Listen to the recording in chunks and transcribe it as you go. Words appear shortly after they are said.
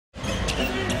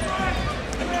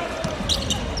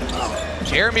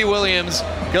Jeremy Williams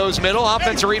goes middle,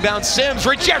 offensive rebound, Sims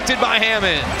rejected by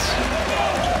Hammonds.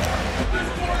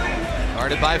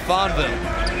 Guarded by Fonville.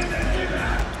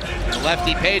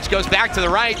 Lefty Page goes back to the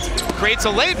right, creates a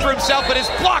lane for himself, but is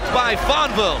blocked by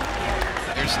Fonville.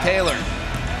 Here's Taylor.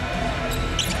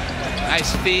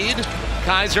 Nice feed.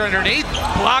 Kaiser underneath,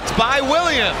 blocked by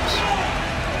Williams.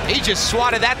 He just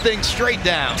swatted that thing straight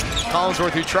down.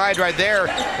 Collinsworth, who tried right there,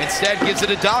 instead gives it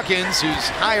to Dawkins, whose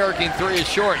high-arcing three is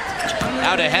short.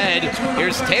 Out ahead,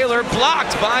 here's Taylor,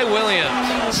 blocked by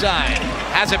Williams. Side,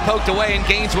 has it poked away, and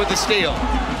Gaines with the steal.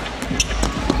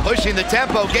 Pushing the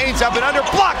tempo, Gaines up and under,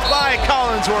 blocked by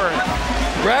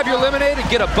Collinsworth. Grab your lemonade and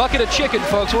get a bucket of chicken,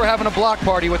 folks. We're having a block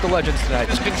party with the Legends tonight.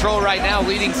 Control right now,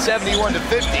 leading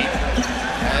 71-50.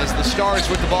 As the Stars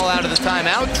with the ball out of the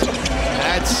timeout.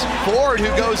 That's Ford who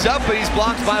goes up, but he's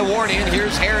blocked by Warney, and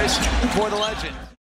here's Harris for the Legends.